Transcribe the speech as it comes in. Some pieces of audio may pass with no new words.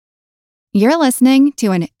You're listening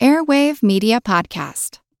to an Airwave Media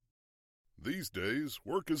Podcast. These days,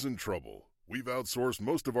 work is in trouble. We've outsourced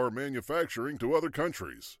most of our manufacturing to other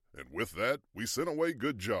countries, and with that, we sent away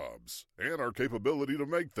good jobs and our capability to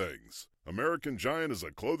make things. American Giant is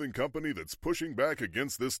a clothing company that's pushing back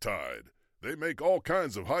against this tide. They make all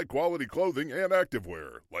kinds of high-quality clothing and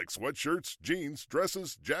activewear, like sweatshirts, jeans,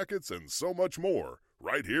 dresses, jackets, and so much more,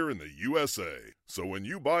 right here in the USA. So when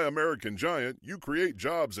you buy American Giant, you create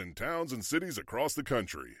jobs in towns and cities across the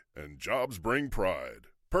country. And jobs bring pride,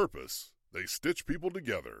 purpose. They stitch people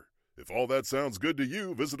together. If all that sounds good to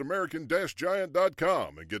you, visit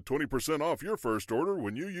American-Giant.com and get 20% off your first order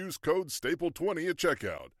when you use code STAPLE20 at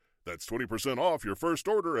checkout. That's 20% off your first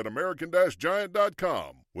order at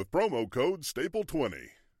American-Giant.com with promo code STAPLE20.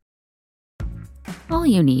 All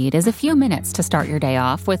you need is a few minutes to start your day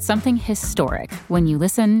off with something historic when you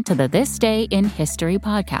listen to the This Day in History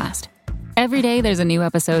podcast. Every day there's a new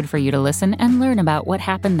episode for you to listen and learn about what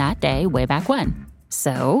happened that day way back when.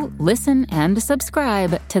 So listen and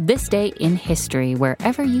subscribe to This Day in History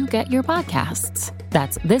wherever you get your podcasts.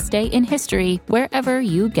 That's This Day in History wherever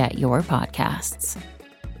you get your podcasts.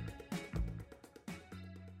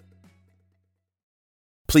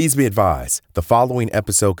 Please be advised, the following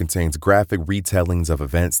episode contains graphic retellings of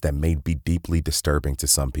events that may be deeply disturbing to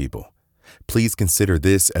some people. Please consider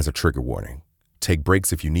this as a trigger warning. Take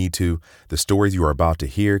breaks if you need to. The stories you are about to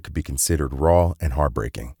hear could be considered raw and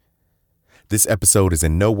heartbreaking. This episode is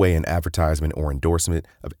in no way an advertisement or endorsement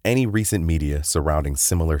of any recent media surrounding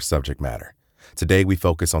similar subject matter. Today, we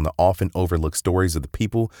focus on the often overlooked stories of the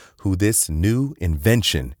people who this new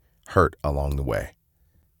invention hurt along the way.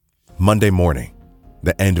 Monday morning,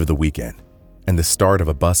 the end of the weekend, and the start of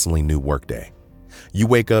a bustling new workday. You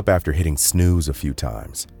wake up after hitting snooze a few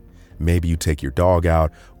times. Maybe you take your dog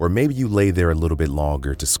out, or maybe you lay there a little bit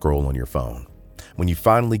longer to scroll on your phone. When you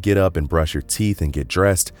finally get up and brush your teeth and get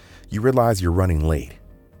dressed, you realize you're running late.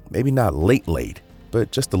 Maybe not late,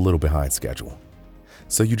 but just a little behind schedule.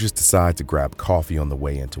 So you just decide to grab coffee on the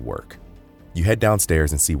way into work. You head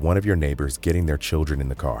downstairs and see one of your neighbors getting their children in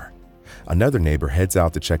the car. Another neighbor heads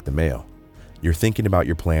out to check the mail. You're thinking about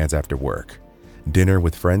your plans after work. Dinner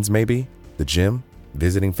with friends maybe? The gym?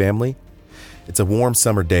 Visiting family? It's a warm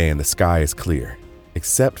summer day and the sky is clear,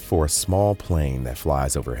 except for a small plane that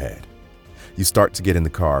flies overhead. You start to get in the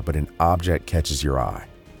car, but an object catches your eye.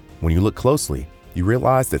 When you look closely, you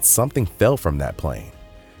realize that something fell from that plane.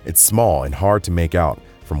 It's small and hard to make out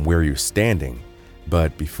from where you're standing,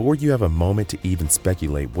 but before you have a moment to even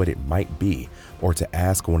speculate what it might be or to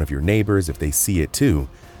ask one of your neighbors if they see it too,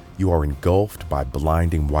 you are engulfed by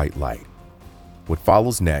blinding white light. What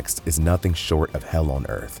follows next is nothing short of hell on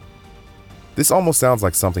earth. This almost sounds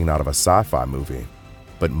like something out of a sci-fi movie,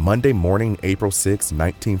 but Monday morning, April 6,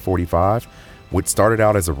 1945, what started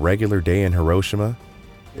out as a regular day in Hiroshima,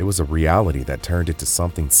 it was a reality that turned into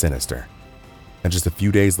something sinister. And just a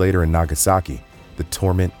few days later in Nagasaki, the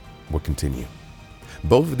torment would continue.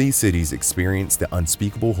 Both of these cities experienced the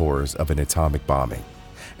unspeakable horrors of an atomic bombing.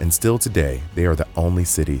 And still today, they are the only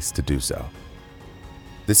cities to do so.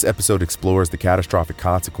 This episode explores the catastrophic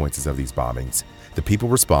consequences of these bombings, the people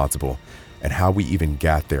responsible, and how we even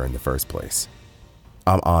got there in the first place.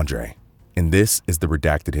 I'm Andre, and this is the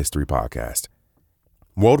Redacted History Podcast.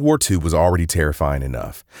 World War II was already terrifying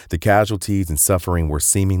enough. The casualties and suffering were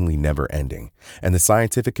seemingly never ending, and the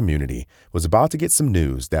scientific community was about to get some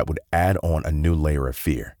news that would add on a new layer of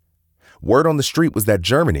fear. Word on the street was that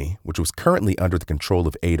Germany, which was currently under the control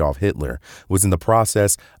of Adolf Hitler, was in the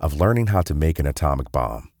process of learning how to make an atomic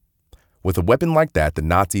bomb. With a weapon like that, the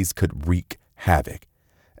Nazis could wreak havoc.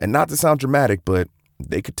 And not to sound dramatic, but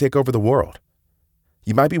they could take over the world.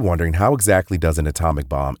 You might be wondering, how exactly does an atomic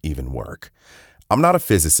bomb even work? I'm not a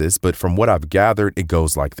physicist, but from what I've gathered, it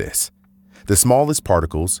goes like this. The smallest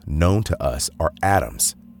particles known to us are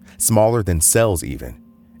atoms, smaller than cells even.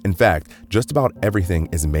 In fact, just about everything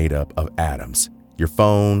is made up of atoms. Your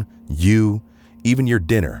phone, you, even your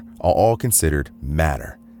dinner are all considered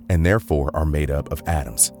matter and therefore are made up of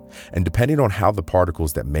atoms. And depending on how the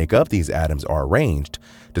particles that make up these atoms are arranged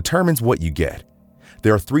determines what you get.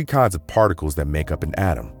 There are three kinds of particles that make up an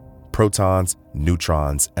atom: protons,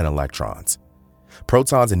 neutrons, and electrons.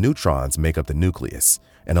 Protons and neutrons make up the nucleus,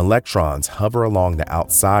 and electrons hover along the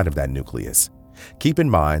outside of that nucleus. Keep in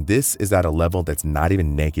mind, this is at a level that's not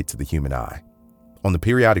even naked to the human eye. On the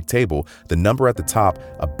periodic table, the number at the top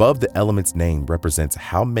above the element's name represents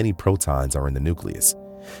how many protons are in the nucleus.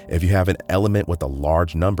 If you have an element with a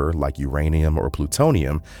large number like uranium or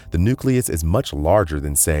plutonium, the nucleus is much larger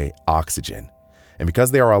than, say, oxygen. And because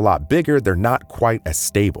they are a lot bigger, they're not quite as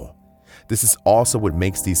stable. This is also what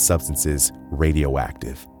makes these substances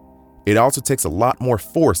radioactive. It also takes a lot more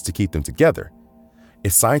force to keep them together.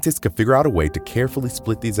 If scientists could figure out a way to carefully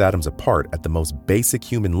split these atoms apart at the most basic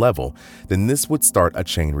human level, then this would start a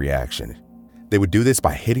chain reaction. They would do this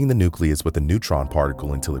by hitting the nucleus with a neutron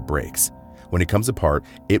particle until it breaks. When it comes apart,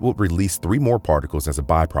 it would release 3 more particles as a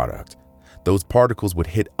byproduct. Those particles would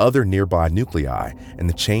hit other nearby nuclei, and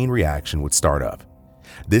the chain reaction would start up.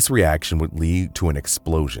 This reaction would lead to an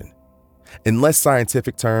explosion. In less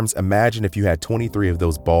scientific terms, imagine if you had 23 of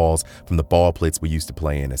those balls from the ball pits we used to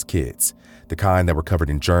play in as kids, the kind that were covered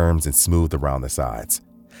in germs and smooth around the sides.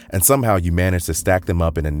 And somehow you managed to stack them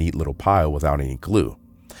up in a neat little pile without any glue.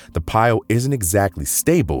 The pile isn't exactly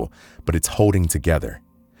stable, but it's holding together.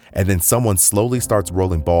 And then someone slowly starts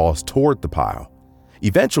rolling balls toward the pile.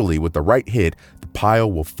 Eventually, with the right hit, the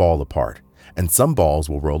pile will fall apart, and some balls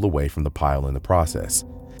will roll away from the pile in the process.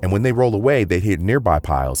 And when they roll away, they hit nearby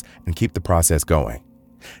piles and keep the process going.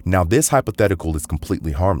 Now, this hypothetical is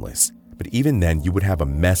completely harmless, but even then, you would have a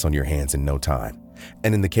mess on your hands in no time.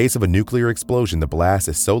 And in the case of a nuclear explosion, the blast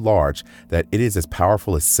is so large that it is as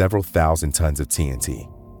powerful as several thousand tons of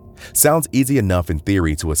TNT. Sounds easy enough in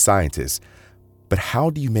theory to a scientist, but how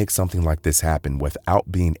do you make something like this happen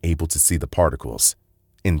without being able to see the particles?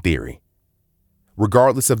 In theory.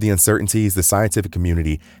 Regardless of the uncertainties, the scientific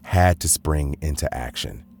community had to spring into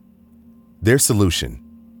action. Their solution: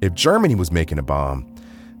 if Germany was making a bomb,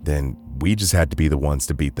 then we just had to be the ones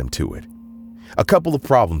to beat them to it. A couple of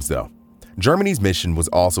problems, though. Germany's mission was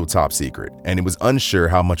also top secret, and it was unsure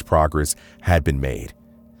how much progress had been made.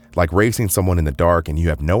 Like racing someone in the dark and you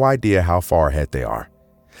have no idea how far ahead they are.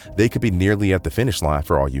 They could be nearly at the finish line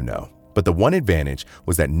for all you know. But the one advantage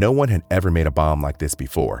was that no one had ever made a bomb like this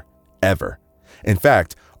before. Ever. In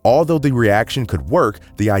fact, although the reaction could work,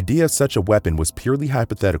 the idea of such a weapon was purely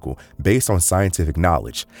hypothetical based on scientific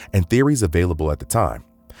knowledge and theories available at the time.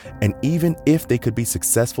 And even if they could be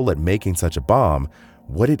successful at making such a bomb,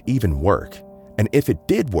 would it even work? And if it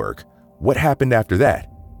did work, what happened after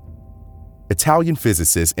that? Italian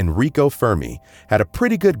physicist Enrico Fermi had a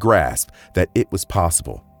pretty good grasp that it was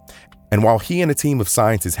possible. And while he and a team of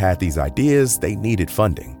scientists had these ideas, they needed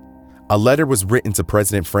funding. A letter was written to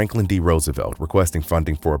President Franklin D. Roosevelt requesting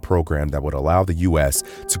funding for a program that would allow the U.S.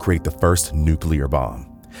 to create the first nuclear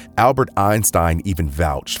bomb. Albert Einstein even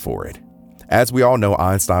vouched for it. As we all know,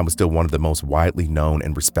 Einstein was still one of the most widely known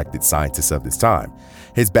and respected scientists of his time.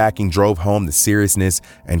 His backing drove home the seriousness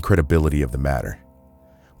and credibility of the matter.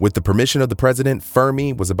 With the permission of the president,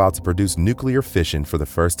 Fermi was about to produce nuclear fission for the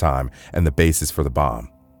first time and the basis for the bomb.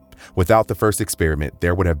 Without the first experiment,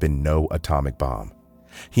 there would have been no atomic bomb.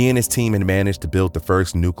 He and his team had managed to build the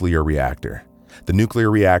first nuclear reactor. The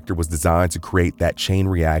nuclear reactor was designed to create that chain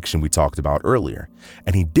reaction we talked about earlier,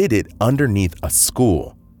 and he did it underneath a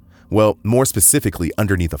school. Well, more specifically,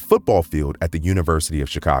 underneath a football field at the University of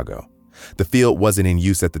Chicago. The field wasn't in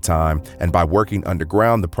use at the time, and by working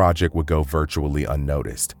underground, the project would go virtually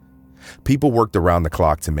unnoticed. People worked around the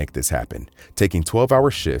clock to make this happen, taking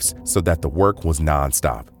 12-hour shifts so that the work was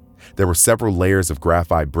nonstop. There were several layers of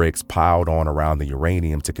graphite bricks piled on around the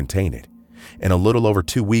uranium to contain it. In a little over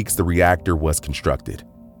 2 weeks, the reactor was constructed.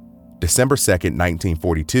 December 2nd,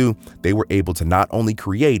 1942, they were able to not only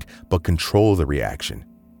create, but control the reaction.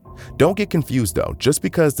 Don't get confused though, just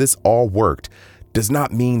because this all worked does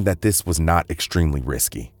not mean that this was not extremely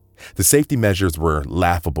risky. The safety measures were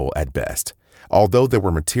laughable at best. Although there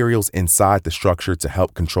were materials inside the structure to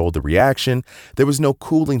help control the reaction, there was no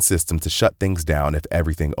cooling system to shut things down if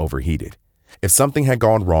everything overheated. If something had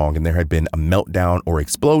gone wrong and there had been a meltdown or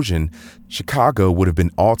explosion, Chicago would have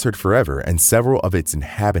been altered forever and several of its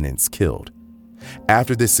inhabitants killed.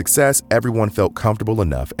 After this success, everyone felt comfortable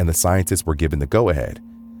enough and the scientists were given the go-ahead.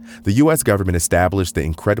 The U.S. government established the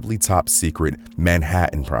incredibly top-secret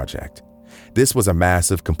Manhattan Project. This was a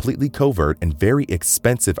massive, completely covert, and very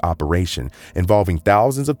expensive operation involving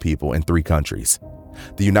thousands of people in 3 countries: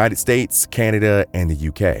 the United States, Canada, and the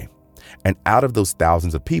UK. And out of those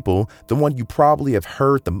thousands of people, the one you probably have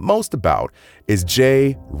heard the most about is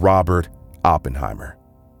J. Robert Oppenheimer.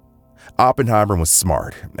 Oppenheimer was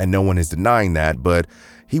smart, and no one is denying that, but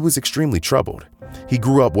he was extremely troubled. He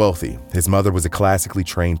grew up wealthy. His mother was a classically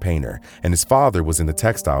trained painter, and his father was in the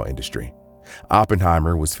textile industry.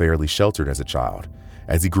 Oppenheimer was fairly sheltered as a child.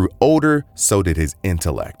 As he grew older, so did his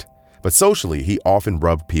intellect. But socially, he often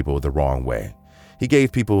rubbed people the wrong way. He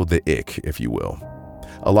gave people the ick, if you will.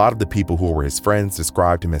 A lot of the people who were his friends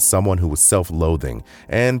described him as someone who was self-loathing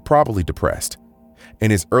and probably depressed.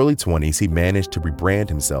 In his early 20s, he managed to rebrand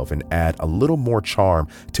himself and add a little more charm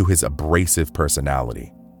to his abrasive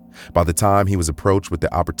personality. By the time he was approached with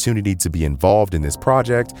the opportunity to be involved in this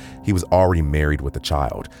project, he was already married with a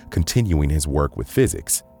child, continuing his work with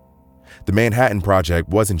physics. The Manhattan Project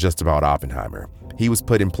wasn't just about Oppenheimer. He was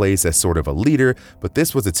put in place as sort of a leader, but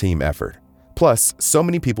this was a team effort. Plus, so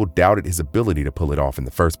many people doubted his ability to pull it off in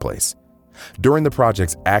the first place. During the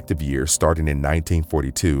project's active years, starting in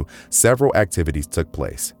 1942, several activities took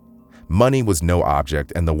place. Money was no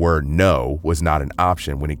object, and the word no was not an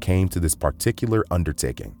option when it came to this particular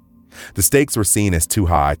undertaking. The stakes were seen as too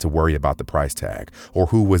high to worry about the price tag or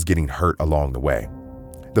who was getting hurt along the way.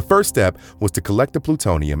 The first step was to collect the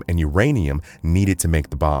plutonium and uranium needed to make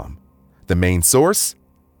the bomb. The main source?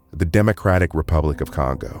 The Democratic Republic of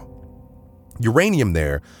Congo. Uranium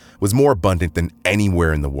there was more abundant than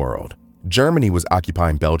anywhere in the world. Germany was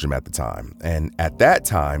occupying Belgium at the time, and at that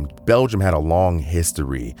time, Belgium had a long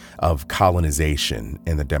history of colonization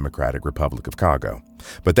in the Democratic Republic of Congo.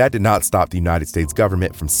 But that did not stop the United States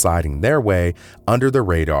government from siding their way under the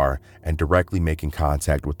radar and directly making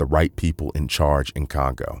contact with the right people in charge in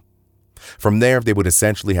Congo. From there, they would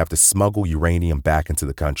essentially have to smuggle uranium back into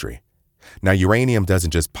the country. Now, uranium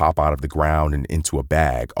doesn't just pop out of the ground and into a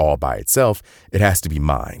bag all by itself. It has to be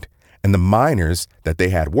mined. And the miners that they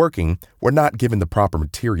had working were not given the proper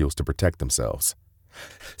materials to protect themselves.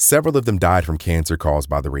 Several of them died from cancer caused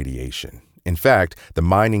by the radiation. In fact, the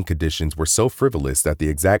mining conditions were so frivolous that the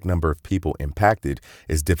exact number of people impacted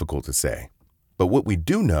is difficult to say. But what we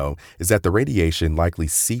do know is that the radiation likely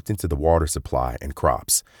seeped into the water supply and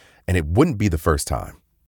crops, and it wouldn't be the first time.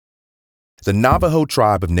 The Navajo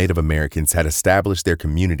tribe of Native Americans had established their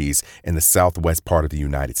communities in the southwest part of the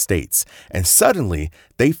United States, and suddenly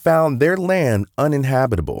they found their land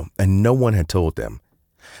uninhabitable, and no one had told them.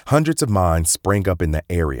 Hundreds of mines sprang up in the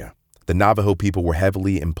area. The Navajo people were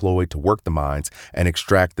heavily employed to work the mines and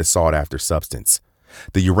extract the sought-after substance.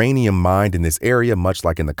 The uranium mined in this area, much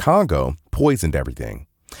like in the Congo, poisoned everything.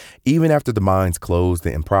 Even after the mines closed,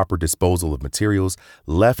 the improper disposal of materials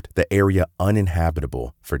left the area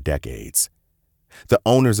uninhabitable for decades. The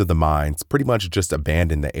owners of the mines pretty much just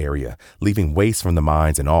abandoned the area, leaving waste from the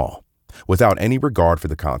mines and all, without any regard for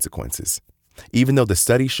the consequences. Even though the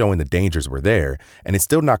studies showing the dangers were there, and it's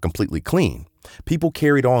still not completely clean, people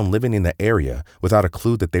carried on living in the area without a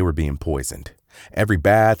clue that they were being poisoned. Every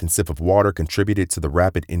bath and sip of water contributed to the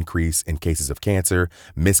rapid increase in cases of cancer,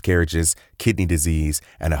 miscarriages, kidney disease,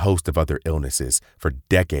 and a host of other illnesses for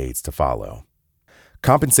decades to follow.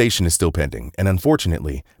 Compensation is still pending, and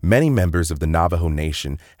unfortunately, many members of the Navajo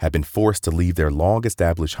Nation have been forced to leave their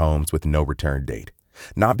long-established homes with no return date,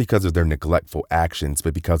 not because of their neglectful actions,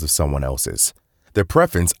 but because of someone else's. Their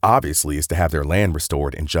preference, obviously, is to have their land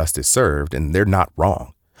restored and justice served, and they're not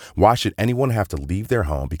wrong. Why should anyone have to leave their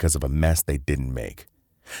home because of a mess they didn't make?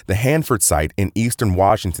 The Hanford site in eastern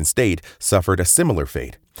Washington state suffered a similar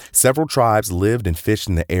fate. Several tribes lived and fished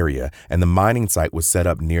in the area, and the mining site was set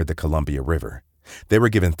up near the Columbia River. They were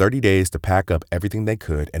given 30 days to pack up everything they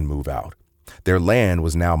could and move out. Their land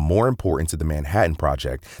was now more important to the Manhattan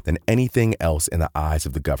Project than anything else in the eyes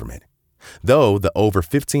of the government. Though the over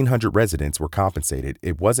 1,500 residents were compensated,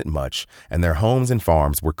 it wasn't much, and their homes and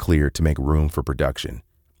farms were cleared to make room for production.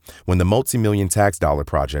 When the multi-million tax dollar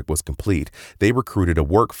project was complete, they recruited a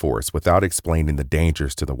workforce without explaining the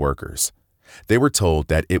dangers to the workers. They were told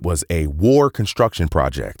that it was a war construction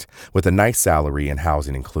project with a nice salary and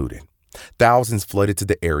housing included. Thousands flooded to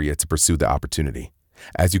the area to pursue the opportunity.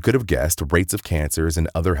 As you could have guessed, rates of cancers and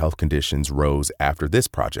other health conditions rose after this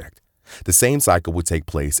project. The same cycle would take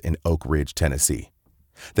place in Oak Ridge, Tennessee.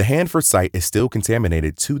 The Hanford site is still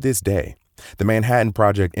contaminated to this day. The Manhattan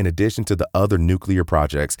Project, in addition to the other nuclear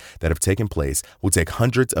projects that have taken place, will take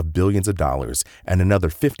hundreds of billions of dollars and another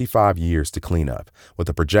 55 years to clean up, with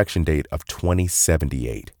a projection date of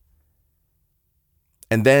 2078.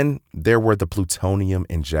 And then there were the plutonium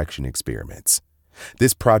injection experiments.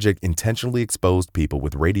 This project intentionally exposed people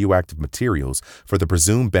with radioactive materials for the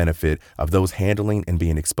presumed benefit of those handling and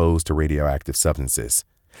being exposed to radioactive substances.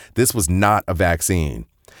 This was not a vaccine.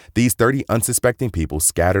 These 30 unsuspecting people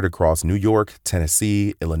scattered across New York,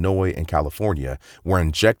 Tennessee, Illinois, and California were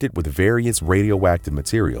injected with various radioactive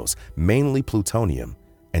materials, mainly plutonium,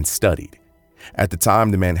 and studied. At the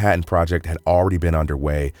time, the Manhattan Project had already been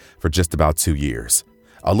underway for just about 2 years.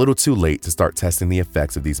 A little too late to start testing the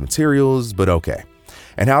effects of these materials, but okay.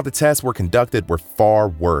 And how the tests were conducted were far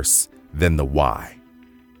worse than the why.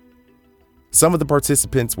 Some of the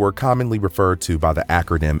participants were commonly referred to by the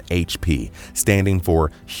acronym HP, standing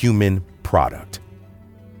for Human Product.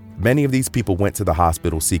 Many of these people went to the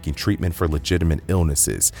hospital seeking treatment for legitimate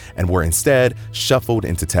illnesses and were instead shuffled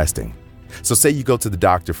into testing. So say you go to the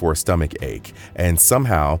doctor for a stomach ache, and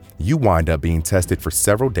somehow you wind up being tested for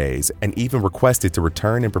several days and even requested to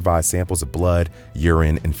return and provide samples of blood,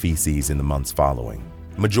 urine, and feces in the months following.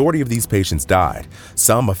 Majority of these patients died,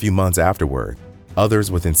 some a few months afterward,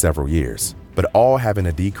 others within several years, but all having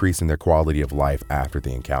a decrease in their quality of life after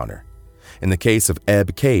the encounter. In the case of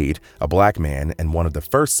Ebb Cade, a black man and one of the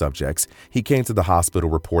first subjects, he came to the hospital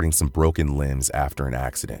reporting some broken limbs after an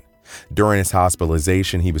accident. During his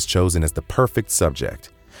hospitalization, he was chosen as the perfect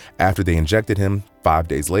subject. After they injected him, 5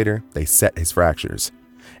 days later, they set his fractures.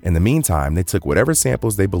 In the meantime, they took whatever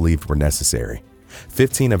samples they believed were necessary.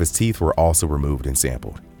 15 of his teeth were also removed and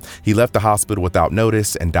sampled. He left the hospital without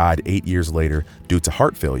notice and died 8 years later due to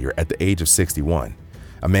heart failure at the age of 61,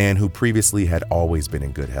 a man who previously had always been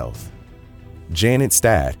in good health. Janet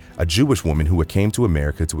Stad, a Jewish woman who came to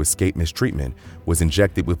America to escape mistreatment, was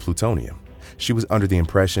injected with plutonium. She was under the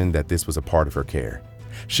impression that this was a part of her care.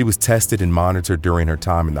 She was tested and monitored during her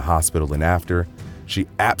time in the hospital and after. She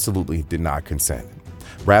absolutely did not consent.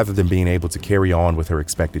 Rather than being able to carry on with her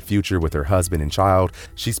expected future with her husband and child,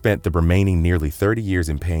 she spent the remaining nearly 30 years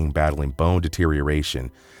in pain battling bone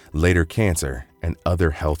deterioration, later cancer, and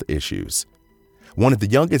other health issues. One of the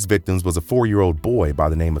youngest victims was a 4-year-old boy by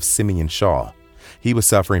the name of Simeon Shaw. He was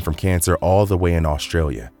suffering from cancer all the way in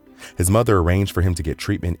Australia. His mother arranged for him to get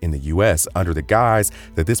treatment in the U.S. under the guise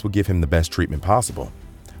that this would give him the best treatment possible.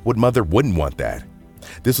 What mother wouldn't want that?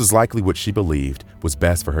 This was likely what she believed was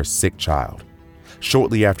best for her sick child.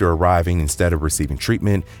 Shortly after arriving, instead of receiving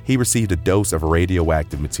treatment, he received a dose of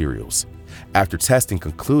radioactive materials. After testing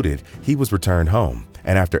concluded, he was returned home,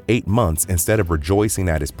 and after 8 months, instead of rejoicing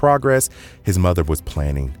at his progress, his mother was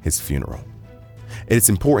planning his funeral. It is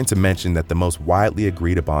important to mention that the most widely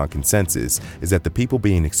agreed upon consensus is that the people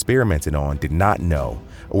being experimented on did not know,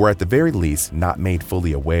 or at the very least, not made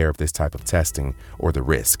fully aware of this type of testing or the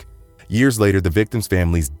risk. Years later, the victims'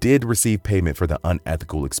 families did receive payment for the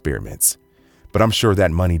unethical experiments. But I'm sure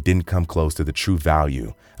that money didn't come close to the true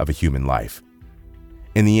value of a human life.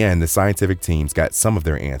 In the end, the scientific teams got some of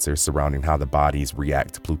their answers surrounding how the bodies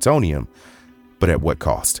react to plutonium, but at what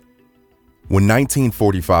cost? When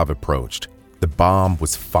 1945 approached, the bomb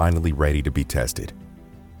was finally ready to be tested.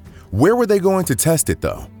 Where were they going to test it,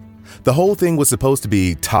 though? The whole thing was supposed to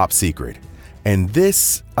be top secret, and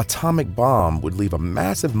this atomic bomb would leave a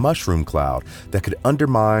massive mushroom cloud that could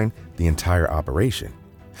undermine the entire operation.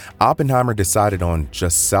 Oppenheimer decided on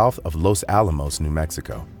just south of Los Alamos, New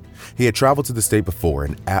Mexico. He had traveled to the state before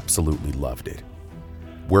and absolutely loved it.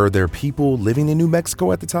 Were there people living in New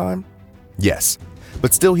Mexico at the time? Yes,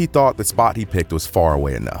 but still he thought the spot he picked was far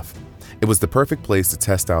away enough. It was the perfect place to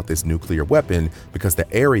test out this nuclear weapon because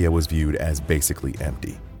the area was viewed as basically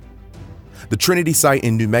empty. The Trinity site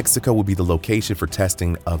in New Mexico would be the location for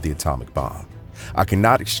testing of the atomic bomb. I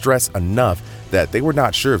cannot stress enough that they were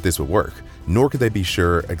not sure if this would work, nor could they be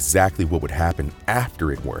sure exactly what would happen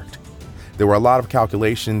after it worked. There were a lot of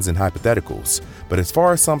calculations and hypotheticals, but as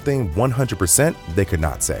far as something 100%, they could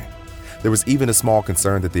not say. There was even a small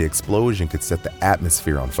concern that the explosion could set the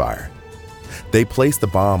atmosphere on fire. They placed the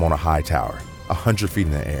bomb on a high tower, 100 feet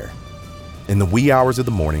in the air. In the wee hours of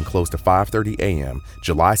the morning, close to 5:30 a.m.,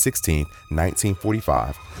 July 16,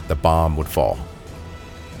 1945, the bomb would fall.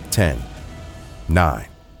 10, 9,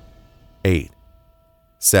 8,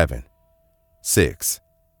 7, 6,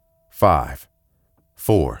 5,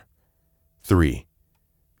 4, 3,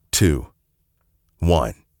 2,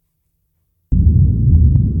 1.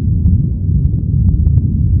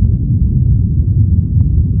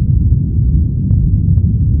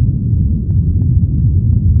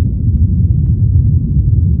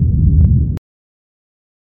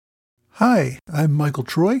 Hi, I'm Michael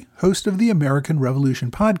Troy, host of the American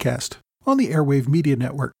Revolution podcast on the Airwave Media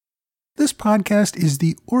Network. This podcast is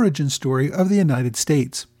the origin story of the United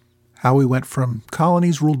States, how we went from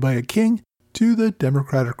colonies ruled by a king to the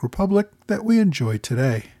democratic republic that we enjoy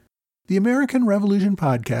today. The American Revolution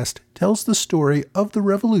podcast tells the story of the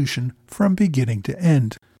revolution from beginning to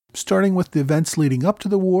end, starting with the events leading up to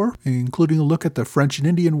the war, including a look at the French and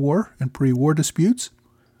Indian War and pre-war disputes.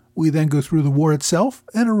 We then go through the war itself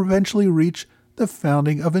and eventually reach the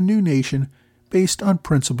founding of a new nation based on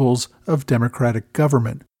principles of democratic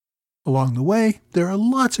government. Along the way, there are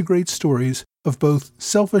lots of great stories of both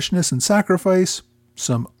selfishness and sacrifice,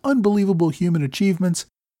 some unbelievable human achievements,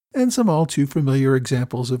 and some all too familiar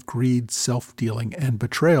examples of greed, self-dealing, and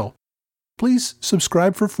betrayal. Please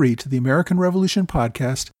subscribe for free to the American Revolution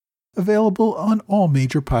podcast, available on all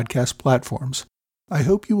major podcast platforms. I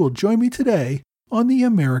hope you will join me today on the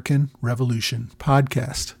American Revolution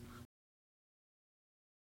podcast.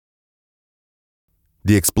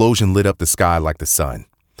 The explosion lit up the sky like the sun.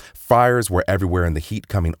 Fires were everywhere and the heat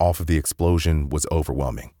coming off of the explosion was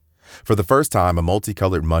overwhelming. For the first time, a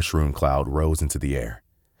multicolored mushroom cloud rose into the air.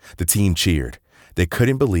 The team cheered. They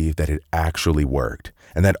couldn't believe that it actually worked,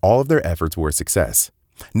 and that all of their efforts were a success.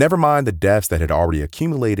 Never mind the deaths that had already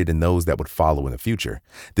accumulated and those that would follow in the future.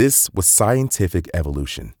 This was scientific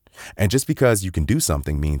evolution. And just because you can do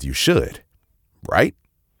something means you should, right?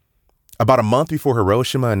 About a month before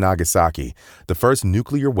Hiroshima and Nagasaki, the first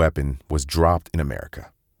nuclear weapon was dropped in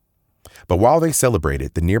America. But while they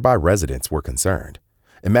celebrated, the nearby residents were concerned.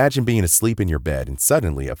 Imagine being asleep in your bed and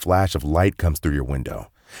suddenly a flash of light comes through your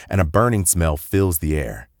window and a burning smell fills the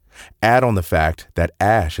air. Add on the fact that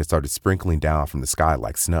ash had started sprinkling down from the sky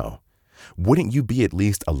like snow. Wouldn't you be at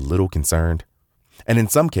least a little concerned? And in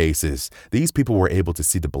some cases, these people were able to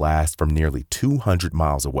see the blast from nearly 200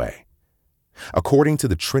 miles away. According to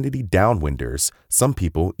the Trinity Downwinders, some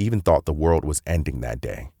people even thought the world was ending that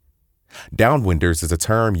day. Downwinders is a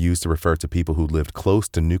term used to refer to people who lived close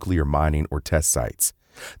to nuclear mining or test sites.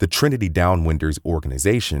 The Trinity Downwinders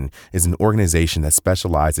organization is an organization that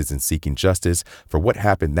specializes in seeking justice for what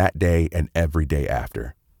happened that day and every day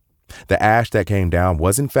after. The ash that came down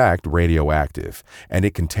was in fact radioactive, and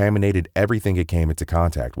it contaminated everything it came into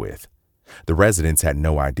contact with. The residents had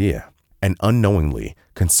no idea, and unknowingly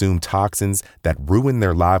consumed toxins that ruined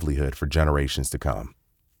their livelihood for generations to come.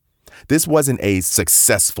 This wasn't a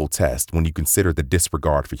successful test when you consider the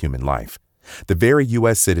disregard for human life. The very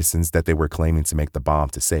U.S. citizens that they were claiming to make the bomb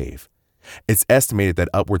to save. It's estimated that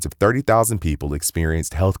upwards of 30,000 people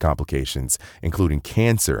experienced health complications, including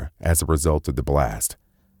cancer, as a result of the blast.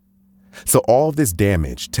 So all of this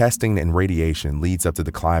damage, testing, and radiation leads up to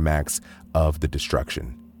the climax of the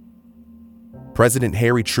destruction. President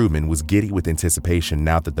Harry Truman was giddy with anticipation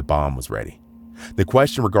now that the bomb was ready. The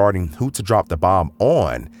question regarding who to drop the bomb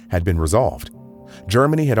on had been resolved.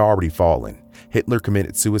 Germany had already fallen. Hitler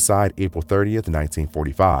committed suicide April 30th,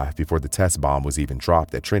 1945, before the test bomb was even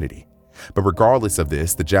dropped at Trinity. But regardless of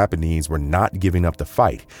this, the Japanese were not giving up the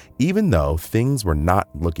fight, even though things were not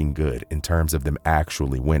looking good in terms of them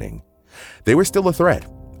actually winning. They were still a threat,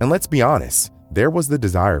 and let's be honest, there was the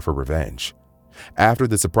desire for revenge. After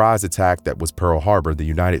the surprise attack that was Pearl Harbor, the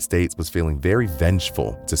United States was feeling very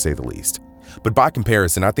vengeful, to say the least. But by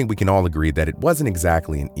comparison, I think we can all agree that it wasn't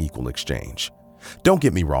exactly an equal exchange. Don't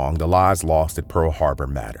get me wrong, the lives lost at Pearl Harbor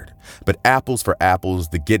mattered. But apples for apples,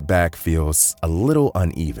 the get back feels a little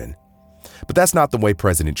uneven. But that's not the way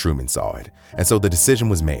President Truman saw it, and so the decision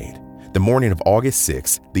was made. The morning of August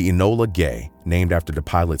 6th, the Enola Gay, named after the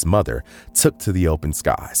pilot's mother, took to the open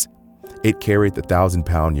skies. It carried the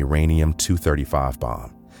 1,000-pound uranium-235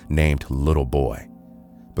 bomb, named Little Boy.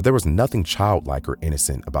 But there was nothing childlike or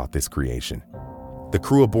innocent about this creation. The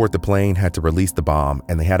crew aboard the plane had to release the bomb,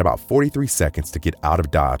 and they had about 43 seconds to get out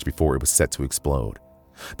of Dodge before it was set to explode.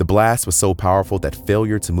 The blast was so powerful that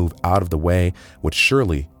failure to move out of the way would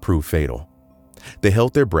surely prove fatal. They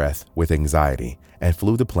held their breath with anxiety and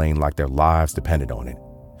flew the plane like their lives depended on it.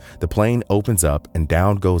 The plane opens up and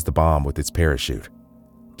down goes the bomb with its parachute.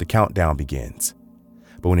 The countdown begins.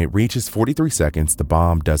 But when it reaches 43 seconds, the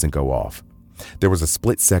bomb doesn't go off. There was a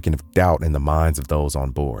split second of doubt in the minds of those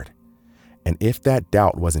on board. And if that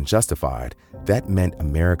doubt wasn't justified, that meant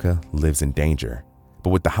America lives in danger. But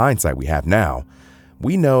with the hindsight we have now,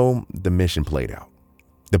 we know the mission played out.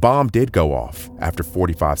 The bomb did go off after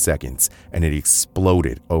 45 seconds, and it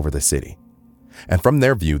exploded over the city. And from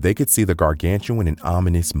their view, they could see the gargantuan and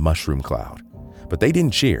ominous mushroom cloud. But they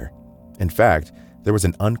didn't cheer. In fact, there was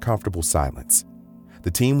an uncomfortable silence.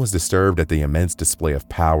 The team was disturbed at the immense display of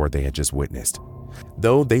power they had just witnessed,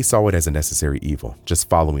 though they saw it as a necessary evil, just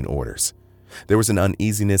following orders. There was an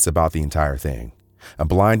uneasiness about the entire thing. A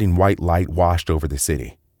blinding white light washed over the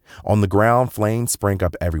city. On the ground, flames sprang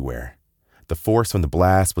up everywhere. The force from the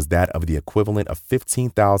blast was that of the equivalent of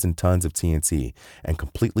 15,000 tons of TNT and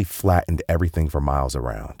completely flattened everything for miles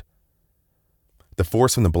around. The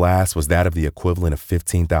force from the blast was that of the equivalent of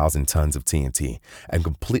 15,000 tons of TNT and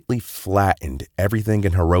completely flattened everything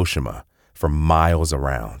in Hiroshima for miles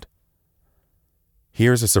around.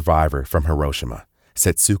 Here's a survivor from Hiroshima,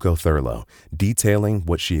 Setsuko Thurlow, detailing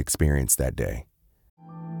what she experienced that day.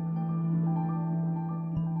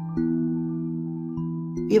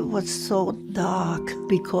 It was so dark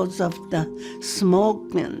because of the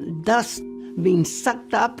smoke and dust being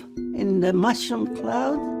sucked up in the mushroom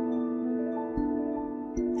cloud,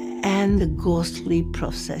 and the ghostly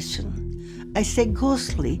procession. I say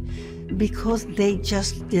ghostly because they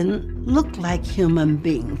just didn't look like human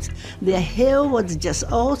beings. Their hair was just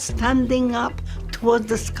all standing up towards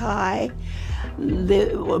the sky.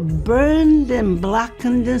 They were burned and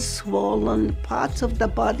blackened and swollen. Parts of the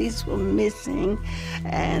bodies were missing,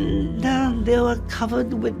 and they were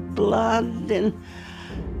covered with blood, and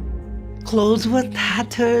clothes were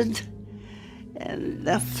tattered, and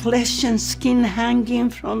the flesh and skin hanging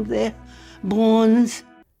from their bones.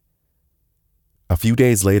 A few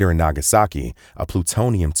days later in Nagasaki, a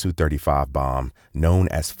plutonium-235 bomb, known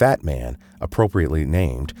as Fat Man, appropriately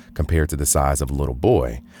named compared to the size of a little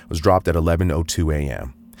boy, was dropped at 11:02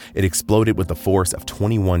 a.m. It exploded with a force of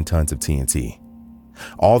 21 tons of TNT.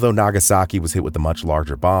 Although Nagasaki was hit with a much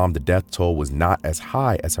larger bomb, the death toll was not as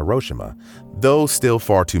high as Hiroshima, though still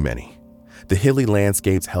far too many. The hilly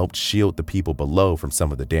landscapes helped shield the people below from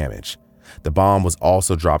some of the damage. The bomb was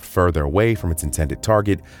also dropped further away from its intended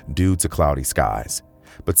target due to cloudy skies.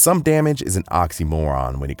 But some damage is an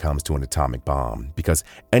oxymoron when it comes to an atomic bomb, because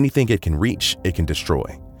anything it can reach, it can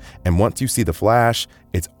destroy. And once you see the flash,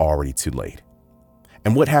 it's already too late.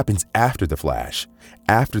 And what happens after the flash?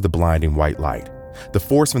 After the blinding white light? The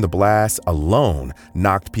force from the blast alone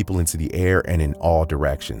knocked people into the air and in all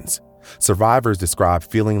directions. Survivors described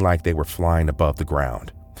feeling like they were flying above the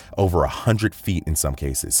ground, over 100 feet in some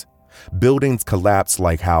cases. Buildings collapsed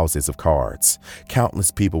like houses of cards. Countless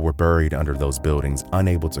people were buried under those buildings,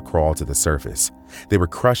 unable to crawl to the surface. They were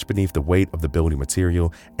crushed beneath the weight of the building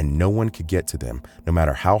material, and no one could get to them, no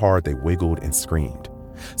matter how hard they wiggled and screamed.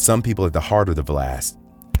 Some people at the heart of the blast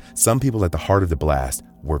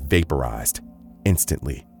were vaporized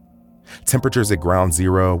instantly. Temperatures at ground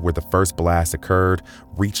zero, where the first blast occurred,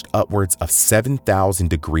 reached upwards of 7,000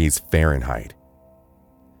 degrees Fahrenheit.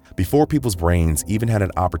 Before people's brains even had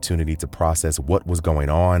an opportunity to process what was going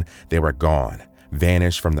on, they were gone,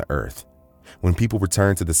 vanished from the earth. When people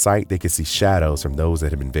returned to the site, they could see shadows from those that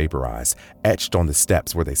had been vaporized, etched on the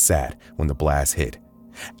steps where they sat when the blast hit.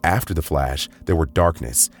 After the flash, there were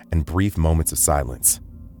darkness and brief moments of silence.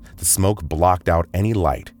 The smoke blocked out any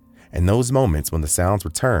light, and those moments when the sounds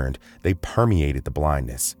returned, they permeated the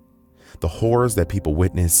blindness. The horrors that people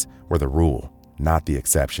witnessed were the rule, not the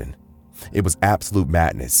exception. It was absolute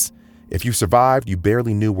madness. If you survived, you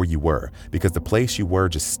barely knew where you were, because the place you were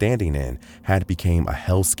just standing in had become a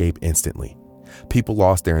hellscape instantly. People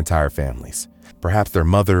lost their entire families. Perhaps their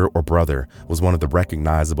mother or brother was one of the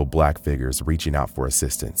recognizable black figures reaching out for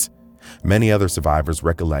assistance. Many other survivors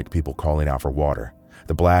recollect people calling out for water.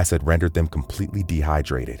 The blast had rendered them completely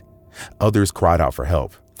dehydrated. Others cried out for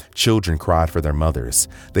help. Children cried for their mothers.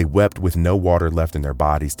 They wept with no water left in their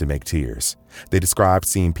bodies to make tears. They described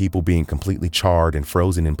seeing people being completely charred and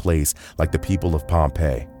frozen in place like the people of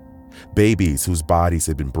Pompeii. Babies whose bodies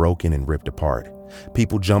had been broken and ripped apart.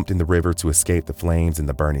 People jumped in the river to escape the flames in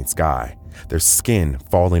the burning sky, their skin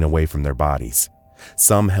falling away from their bodies.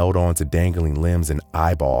 Some held on to dangling limbs and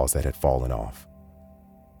eyeballs that had fallen off.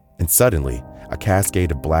 And suddenly, a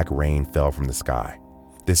cascade of black rain fell from the sky.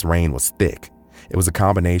 This rain was thick. It was a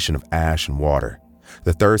combination of ash and water.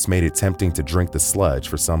 The thirst made it tempting to drink the sludge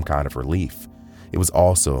for some kind of relief. It was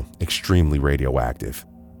also extremely radioactive.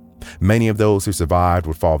 Many of those who survived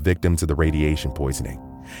would fall victim to the radiation poisoning.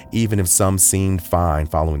 Even if some seemed fine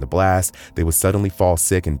following the blast, they would suddenly fall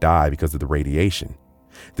sick and die because of the radiation.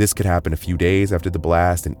 This could happen a few days after the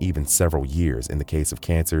blast and even several years in the case of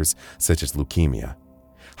cancers such as leukemia.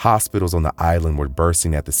 Hospitals on the island were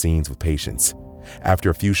bursting at the seams with patients. After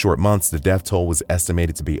a few short months, the death toll was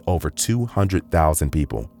estimated to be over 200,000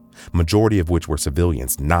 people, majority of which were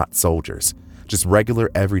civilians, not soldiers, just regular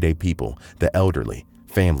everyday people, the elderly,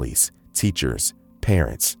 families, teachers,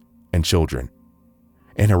 parents, and children.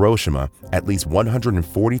 In Hiroshima, at least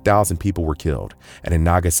 140,000 people were killed, and in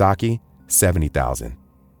Nagasaki, 70,000.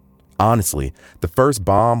 Honestly, the first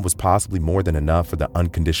bomb was possibly more than enough for the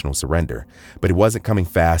unconditional surrender, but it wasn't coming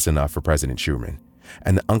fast enough for President Truman.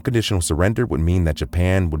 And the unconditional surrender would mean that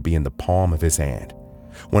Japan would be in the palm of his hand.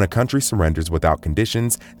 When a country surrenders without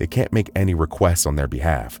conditions, they can't make any requests on their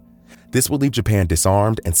behalf. This would leave Japan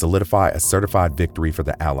disarmed and solidify a certified victory for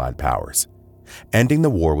the Allied powers. Ending the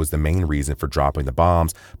war was the main reason for dropping the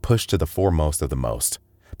bombs, pushed to the foremost of the most.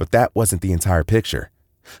 But that wasn't the entire picture.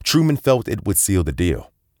 Truman felt it would seal the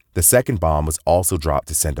deal. The second bomb was also dropped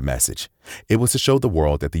to send a message. It was to show the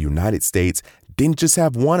world that the United States didn't just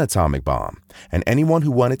have one atomic bomb, and anyone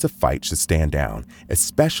who wanted to fight should stand down,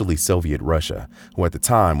 especially Soviet Russia, who at the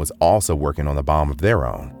time was also working on the bomb of their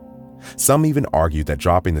own. Some even argued that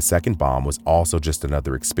dropping the second bomb was also just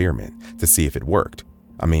another experiment to see if it worked.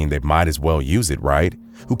 I mean, they might as well use it, right?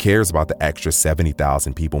 Who cares about the extra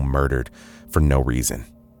 70,000 people murdered for no reason?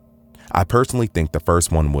 I personally think the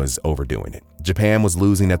first one was overdoing it. Japan was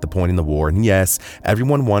losing at the point in the war, and yes,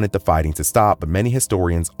 everyone wanted the fighting to stop, but many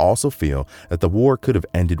historians also feel that the war could have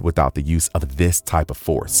ended without the use of this type of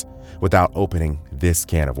force, without opening this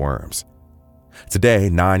can of worms. Today,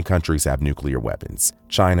 9 countries have nuclear weapons: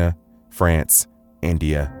 China, France,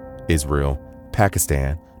 India, Israel,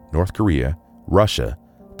 Pakistan, North Korea, Russia,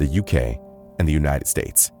 the UK, and the United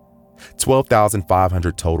States.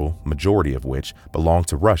 12,500 total, majority of which belonged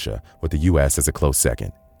to Russia, with the U.S. as a close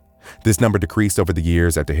second. This number decreased over the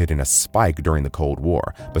years after hitting a spike during the Cold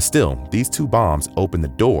War, but still, these 2 bombs opened the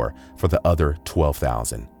door for the other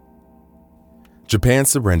 12,000. Japan's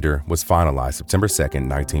surrender was finalized September 2,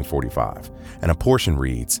 1945, and a portion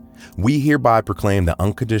reads, "We hereby proclaim the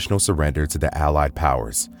unconditional surrender to the Allied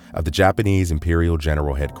powers of the Japanese Imperial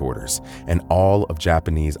General Headquarters and all of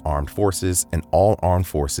Japanese armed forces and all armed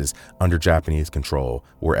forces under Japanese control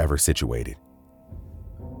wherever situated."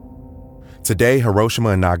 Today, Hiroshima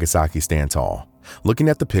and Nagasaki stand tall. Looking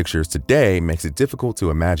at the pictures today makes it difficult to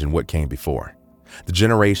imagine what came before. The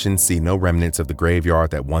generations see no remnants of the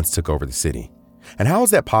graveyard that once took over the city. And how is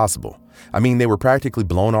that possible? I mean, they were practically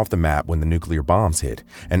blown off the map when the nuclear bombs hit.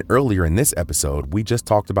 And earlier in this episode, we just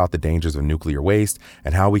talked about the dangers of nuclear waste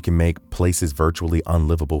and how we can make places virtually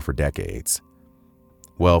unlivable for decades.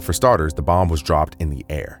 Well, for starters, the bomb was dropped in the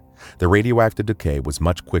air. The radioactive decay was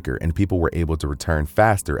much quicker and people were able to return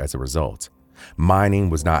faster as a result. Mining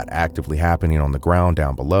was not actively happening on the ground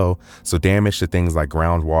down below, so damage to things like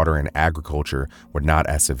groundwater and agriculture were not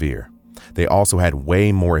as severe. They also had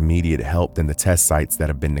way more immediate help than the test sites that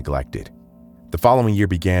have been neglected. The following year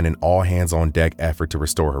began an all-hands-on-deck effort to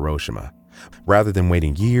restore Hiroshima. Rather than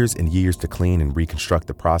waiting years and years to clean and reconstruct,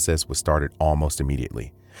 the process was started almost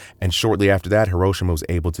immediately. And shortly after that, Hiroshima was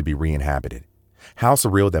able to be re-inhabited. How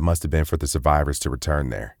surreal that must have been for the survivors to return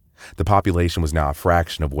there. The population was now a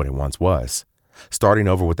fraction of what it once was. Starting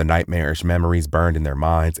over with the nightmarish memories burned in their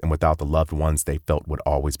minds and without the loved ones they felt would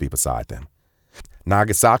always be beside them.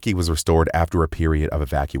 Nagasaki was restored after a period of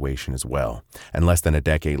evacuation as well, and less than a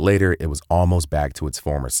decade later, it was almost back to its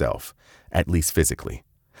former self, at least physically.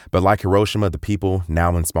 But like Hiroshima, the people,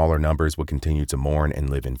 now in smaller numbers, would continue to mourn and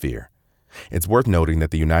live in fear. It's worth noting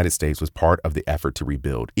that the United States was part of the effort to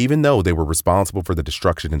rebuild, even though they were responsible for the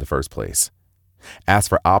destruction in the first place. As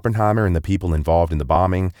for Oppenheimer and the people involved in the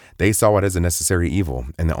bombing, they saw it as a necessary evil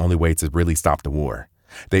and the only way to really stop the war.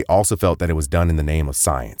 They also felt that it was done in the name of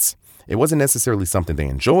science. It wasn't necessarily something they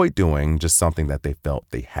enjoyed doing, just something that they felt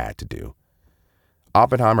they had to do.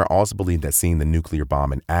 Oppenheimer also believed that seeing the nuclear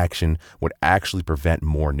bomb in action would actually prevent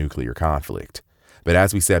more nuclear conflict. But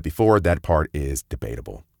as we said before, that part is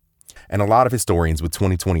debatable. And a lot of historians with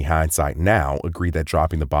 2020 hindsight now agree that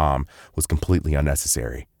dropping the bomb was completely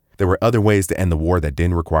unnecessary. There were other ways to end the war that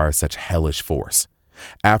didn't require such hellish force.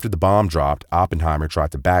 After the bomb dropped, Oppenheimer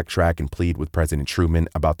tried to backtrack and plead with President Truman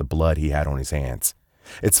about the blood he had on his hands.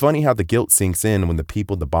 It's funny how the guilt sinks in when the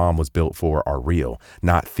people the bomb was built for are real,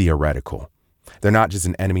 not theoretical. They're not just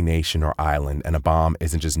an enemy nation or island, and a bomb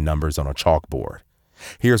isn't just numbers on a chalkboard.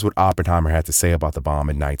 Here's what Oppenheimer had to say about the bomb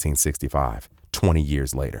in 1965, 20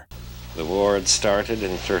 years later. The war had started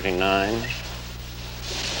in 1939.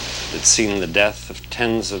 It had seen the death of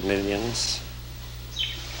tens of millions.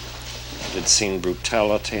 It had seen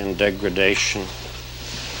brutality and degradation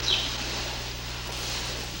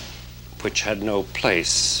which had no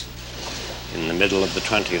place in the middle of the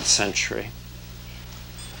 20th century.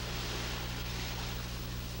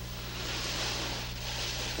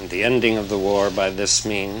 And the ending of the war by this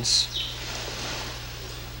means,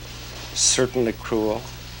 certainly cruel,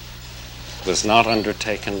 was not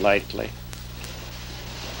undertaken lightly.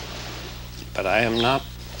 But I am not,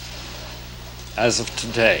 as of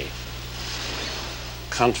today,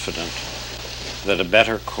 confident that a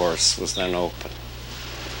better course was then open.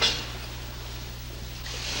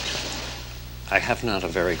 I have not a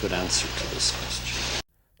very good answer to this question.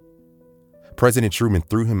 President Truman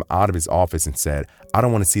threw him out of his office and said, "I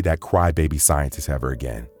don't want to see that crybaby scientist ever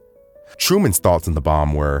again." Truman's thoughts on the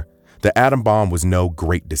bomb were, the atom bomb was no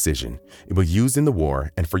great decision. It was used in the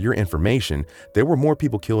war, and for your information, there were more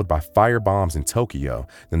people killed by fire bombs in Tokyo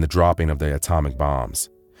than the dropping of the atomic bombs.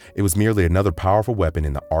 It was merely another powerful weapon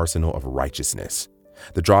in the arsenal of righteousness.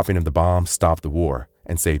 The dropping of the bomb stopped the war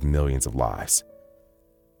and saved millions of lives.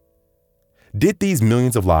 Did these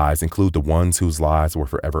millions of lives include the ones whose lives were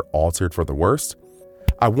forever altered for the worst?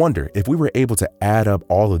 I wonder if we were able to add up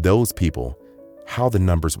all of those people, how the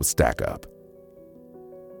numbers would stack up.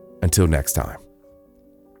 Until next time.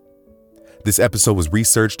 This episode was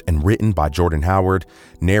researched and written by Jordan Howard,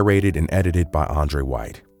 narrated and edited by Andre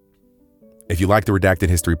White. If you like the Redacted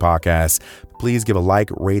History Podcast, please give a like,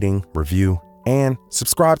 rating, review, and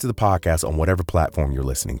subscribe to the podcast on whatever platform you're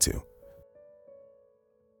listening to.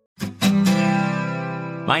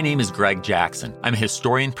 My name is Greg Jackson. I'm a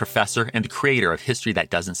historian, professor, and the creator of History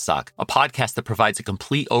That Doesn't Suck, a podcast that provides a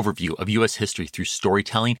complete overview of U.S. history through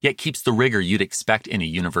storytelling, yet keeps the rigor you'd expect in a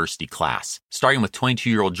university class. Starting with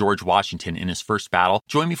 22-year-old George Washington in his first battle,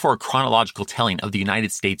 join me for a chronological telling of the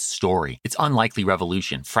United States story, its unlikely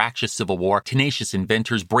revolution, fractious civil war, tenacious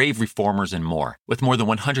inventors, brave reformers, and more. With more than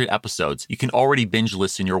 100 episodes, you can already binge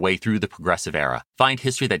listen your way through the progressive era. Find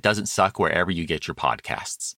History That Doesn't Suck wherever you get your podcasts.